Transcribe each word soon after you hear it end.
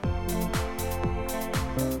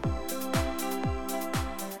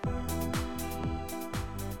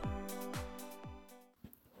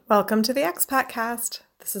Welcome to the Expat Cast.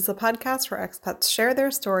 This is a podcast where expats share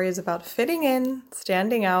their stories about fitting in,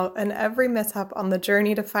 standing out, and every mishap on the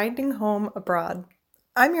journey to finding home abroad.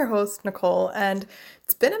 I'm your host, Nicole, and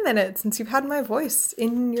it's been a minute since you've had my voice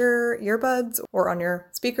in your earbuds or on your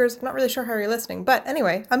speakers. I'm not really sure how you're listening, but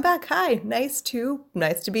anyway, I'm back. Hi, nice to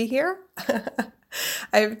be here.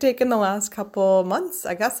 I've taken the last couple months,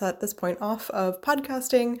 I guess at this point, off of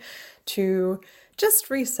podcasting to just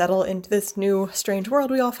resettle into this new strange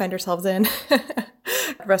world we all find ourselves in.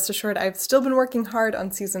 Rest assured, I've still been working hard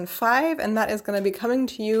on season 5, and that is going to be coming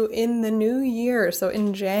to you in the new year, so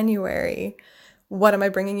in January. What am I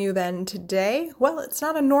bringing you then today? Well, it's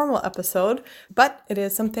not a normal episode, but it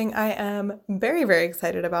is something I am very, very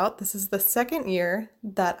excited about. This is the second year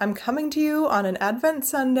that I'm coming to you on an Advent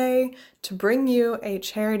Sunday to bring you a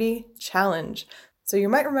charity challenge. So you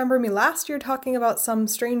might remember me last year talking about some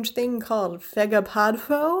strange thing called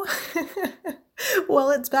SEGEPADFO.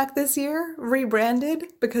 Well, it's back this year, rebranded,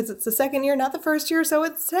 because it's the second year, not the first year, so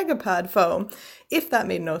it's SEGEPADFO. If that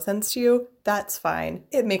made no sense to you, that's fine.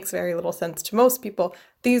 It makes very little sense to most people.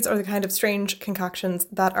 These are the kind of strange concoctions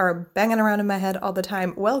that are banging around in my head all the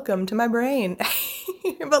time. Welcome to my brain.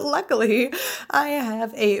 But luckily, I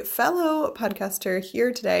have a fellow podcaster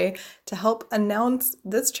here today to help announce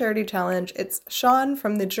this charity challenge. It's Shaun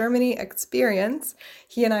from the Germany Experience.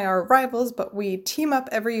 He and I are rivals, but we team up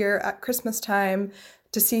every year at Christmas time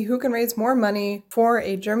to see who can raise more money for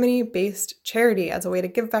a Germany-based charity as a way to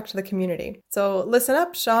give back to the community. So listen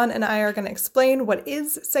up, Shaun and I are going to explain what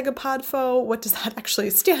is SEGEPADFO, what does that actually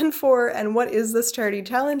stand for, and what is this charity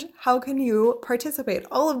challenge? How can you participate?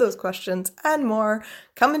 All of those questions and more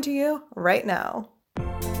coming to you right now.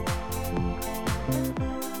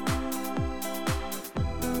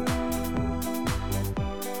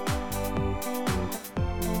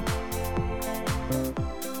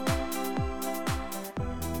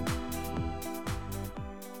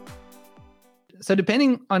 So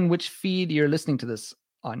depending on which feed you're listening to this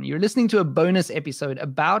on, you're listening to a bonus episode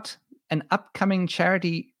about an upcoming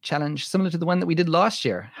charity challenge similar to the one that we did last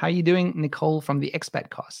year. How are you doing, Nicole, from the Expat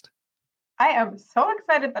Cast? I am so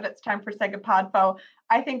excited that it's time for SEGEPADFO.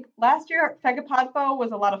 I think last year SEGEPADFO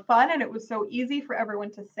was a lot of fun and it was so easy for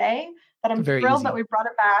everyone to say that I'm thrilled that we brought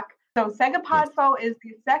it back. So SEGEPADFO is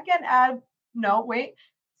the second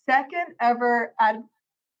ever ad.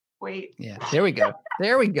 Yeah, there we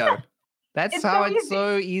go. That's how it's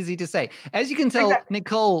so easy to say. As you can tell,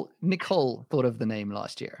 exactly. Nicole thought of the name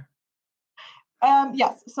last year.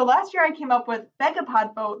 Yes. So last year I came up with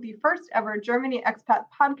SEGEPADFO, the first ever Germany expat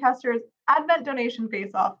podcasters Advent donation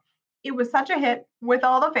face-off. It was such a hit with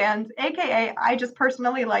all the fans, aka I just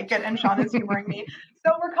personally like it and Shaun is humoring me.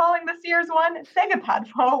 So we're calling this year's one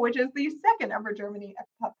SEGEPADFO, which is the second ever Germany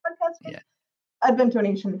expat podcasters Advent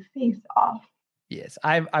donation face-off. Yes,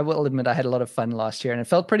 I will admit I had a lot of fun last year and it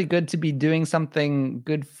felt pretty good to be doing something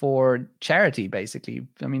good for charity, basically.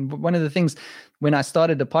 I mean, one of the things when I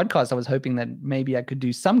started the podcast, I was hoping that maybe I could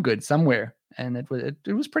do some good somewhere. And it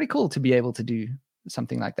was pretty cool to be able to do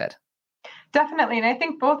something like that. Definitely. And I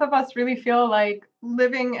think both of us really feel like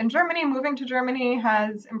living in Germany, moving to Germany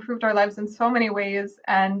has improved our lives in so many ways.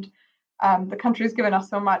 And the country's given us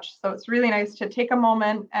so much. So it's really nice to take a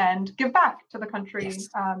moment and give back to the country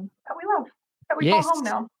that we love. That we call home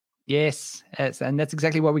now. Yes, and that's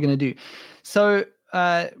exactly what we're going to do. So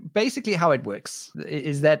basically how it works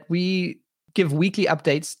is that we give weekly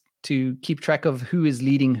updates to keep track of who is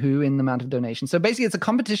leading who in the amount of donation. So basically it's a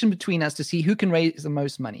competition between us to see who can raise the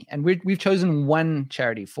most money. And we've chosen one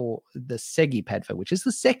charity for the SEGEPADFO, which is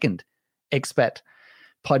the second expat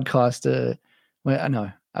podcast. Well,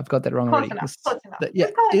 no, I've got that wrong already. Close enough.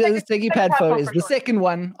 The SEGEPADFO is the second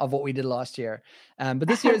one of what we did last year. But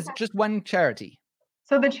this year is just one charity.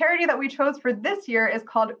 So the charity that we chose for this year is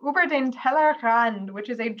called Über den Tellerrand, which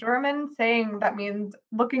is a German saying that means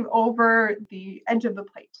looking over the edge of the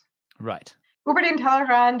plate. Right. Über den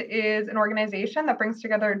Tellerrand is an organization that brings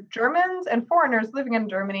together Germans and foreigners living in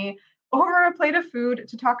Germany over a plate of food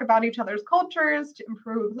to talk about each other's cultures, to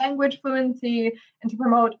improve language fluency, and to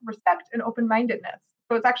promote respect and open-mindedness.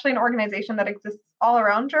 So it's actually an organization that exists all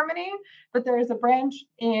around Germany, but there is a branch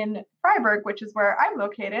in Freiburg, which is where I'm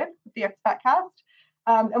located with the Expat Cast.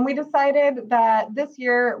 And we decided that this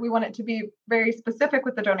year we want it to be very specific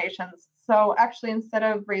with the donations. So actually, instead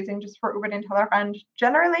of raising just for Über den Tellerrand,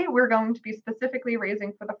 generally, we're going to be specifically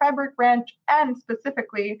raising for the Freiburg branch and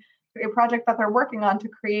specifically a project that they're working on to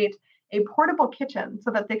create a portable kitchen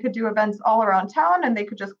so that they could do events all around town and they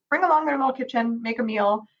could just bring along their little kitchen, make a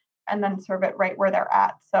meal, and then serve it right where they're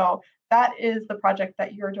at. So that is the project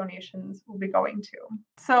that your donations will be going to.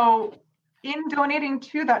 So in donating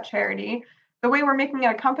to that charity, the way we're making it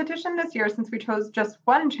a competition this year, since we chose just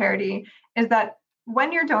one charity, is that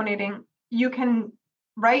when you're donating, you can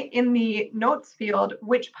write in the notes field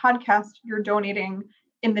which podcast you're donating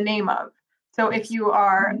in the name of. So if you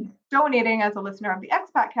are donating as a listener of the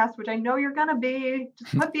Expatcast, which I know you're going to be,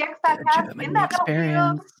 just put the Expatcast in that note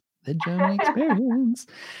field. The German experience.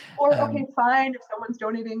 Or, okay, fine. If someone's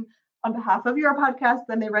donating on behalf of your podcast,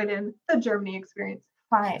 then they write in the Germany experience.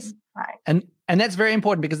 Fine, yes. Fine. And that's very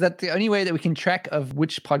important, because that's the only way that we can track of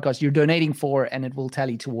which podcast you're donating for, and it will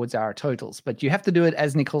tally towards our totals. But you have to do it,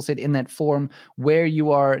 as Nicole said, in that form where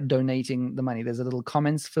you are donating the money. There's a little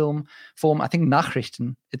comments form, I think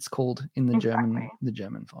Nachrichten it's called in the German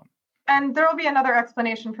form. And there will be another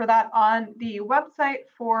explanation for that on the website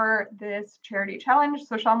for this charity challenge.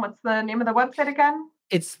 So Shaun, what's the name of the website again?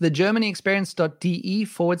 It's the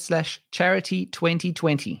germanyexperience.de/charity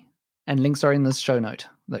 2020. And links are in this show note.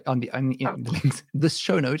 The links, this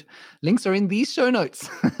show note. Links are in these show notes.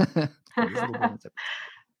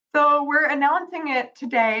 So we're announcing it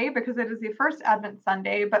today because it is the first Advent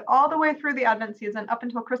Sunday, but all the way through the Advent season up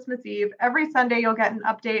until Christmas Eve, every Sunday you'll get an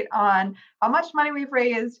update on how much money we've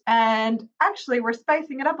raised. And actually, we're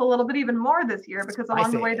spicing it up a little bit even more this year, because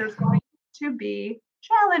along the way there's going to be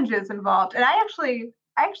challenges involved. And I actually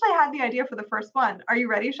had the idea for the first one. Are you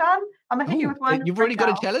ready, Shaun? I'm gonna hit you with one. You've already got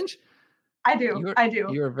a challenge? I do.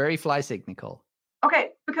 You're very fly-sick, Nicole. Okay,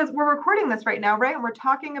 because we're recording this right now, right? And we're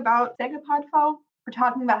talking about SEGEPADFO. We're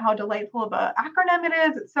talking about how delightful of an acronym it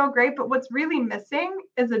is. It's so great. But what's really missing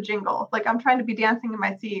is a jingle. Like, I'm trying to be dancing in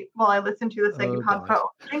my seat while I listen to the SEGEPADFO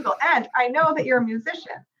jingle. And I know that you're a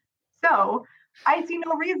musician. So I see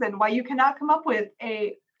no reason why you cannot come up with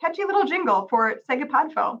a catchy little jingle for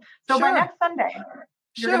SEGEPADFO. So by next Sunday,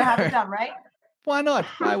 you're going to have it done, right? Why not?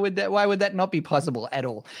 Why would that not be possible at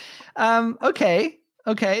all? Okay.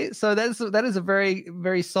 So that is a very,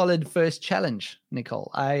 very solid first challenge, Nicole.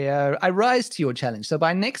 I rise to your challenge. So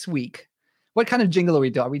by next week, what kind of jingle are we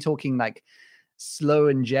doing? Are we talking like slow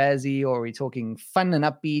and jazzy, or are we talking fun and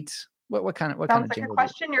upbeat? What kind of jingle? Sounds like a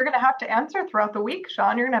question you're going to have to answer throughout the week,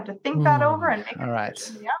 Shaun. You're going to have to think that over and make it. All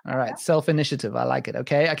right. Yeah, all right. Self-initiative. I like it.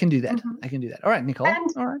 Okay. I can do that. I can do that. All right, Nicole.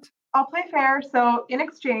 All right. I'll play fair. So in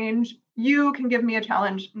exchange, you can give me a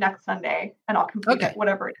challenge next Sunday and I'll complete it,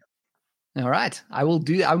 whatever it is. All right. I will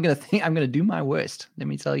do that. I'm going to do my worst. Let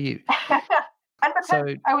me tell you. And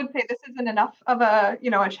because I would say this isn't enough of a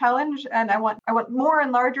challenge, and I want more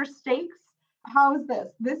and larger stakes. How is this?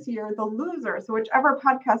 This year, the loser, so whichever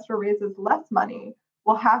podcaster raises less money,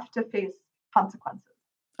 will have to face consequences.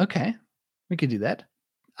 Okay. We could do that.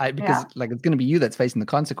 Because it's going to be you that's facing the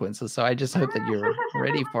consequences. So I just hope that you're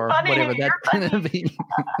ready for whatever that's going to be.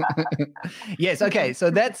 Yes. Okay. So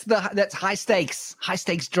that's high stakes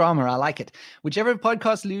drama. I like it. Whichever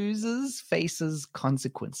podcast loses faces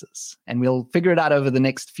consequences, and we'll figure it out over the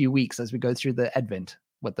next few weeks as we go through the Advent,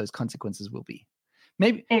 what those consequences will be.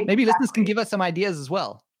 Maybe listeners can give us some ideas as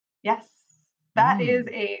well. Yes. That is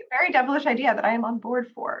a very devilish idea that I am on board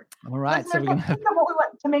for. All right. So we're going to think of what we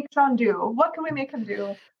want to make Shaun do. What can we make him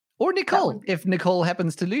do? Or Nicole, if Nicole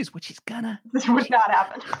happens to lose, which is gonna. This would not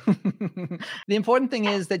happen. The important thing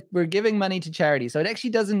is that we're giving money to charity. So it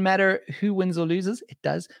actually doesn't matter who wins or loses. It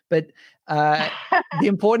does. But the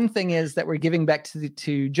important thing is that we're giving back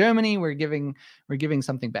to Germany. We're giving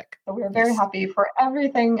something back. So we're very happy for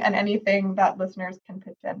everything and anything that listeners can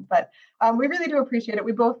pitch in. But we really do appreciate it.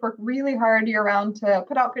 We both work really hard year round to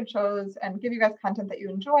put out good shows and give you guys content that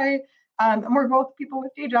you enjoy. And we're both people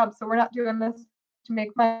with day jobs, so we're not doing this to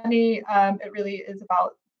make money. It really is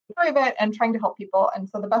about the joy of it and trying to help people. And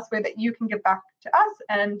so the best way that you can give back to us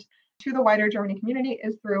and to the wider Germany community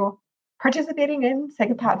is through participating in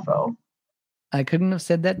SEGEPADFO. I couldn't have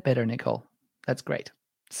said that better, Nicole. That's great.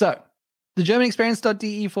 So the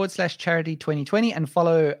germanexperience.de/charity 2020, and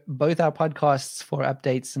follow both our podcasts for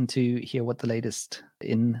updates and to hear what the latest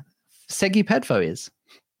in SEGEPADFO is.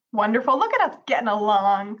 Wonderful. Look at us getting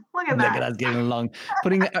along. Look at us getting along.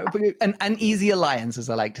 Putting an uneasy alliance, as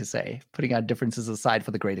I like to say, putting our differences aside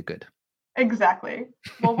for the greater good. Exactly.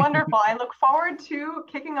 Well, wonderful. I look forward to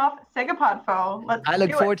kicking off SEGEPADFO. I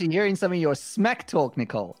look forward to hearing some of your smack talk,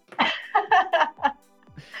 Nicole.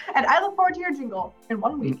 And I look forward to your jingle in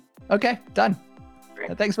 1 week. Okay, done.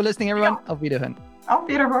 Thanks for listening, everyone. Auf Wiederhören. Auf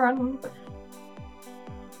Wiederhören.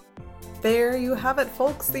 There you have it,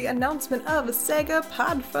 folks, the announcement of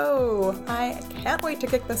SEGEPADFO. I can't wait to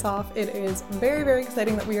kick this off. It is very, very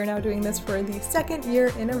exciting that we are now doing this for the second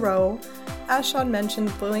year in a row. As Shaun mentioned,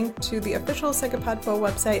 the link to the official SEGEPADFO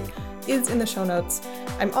website is in the show notes.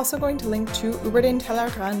 I'm also going to link to Über den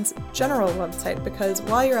Tellerrand's general website, because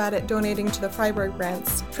while you're at it donating to the Freiburg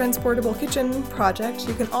Grants Transportable Kitchen project,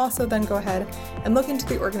 you can also then go ahead and look into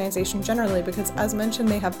the organization generally, because as mentioned,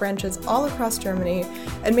 they have branches all across Germany,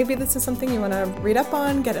 and maybe this is something you want to read up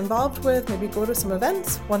on, get involved with, maybe go to some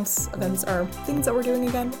events once events are things that we're doing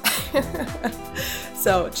again.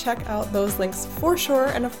 So check out those links for sure,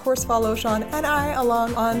 and of course follow Shaun and I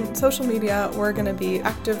along on social media. We're going to be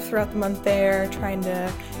active throughout the month there, trying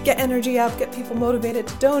to get energy up, get people motivated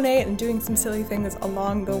to donate, and doing some silly things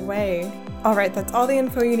along the way. Alright, that's all the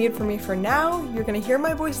info you need from me for now. You're going to hear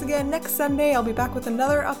my voice again next Sunday. I'll be back with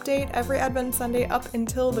another update every Advent Sunday up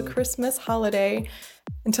until the Christmas holiday.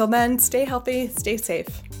 Until then, stay healthy, stay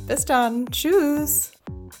safe. Bis dann. Tschüss.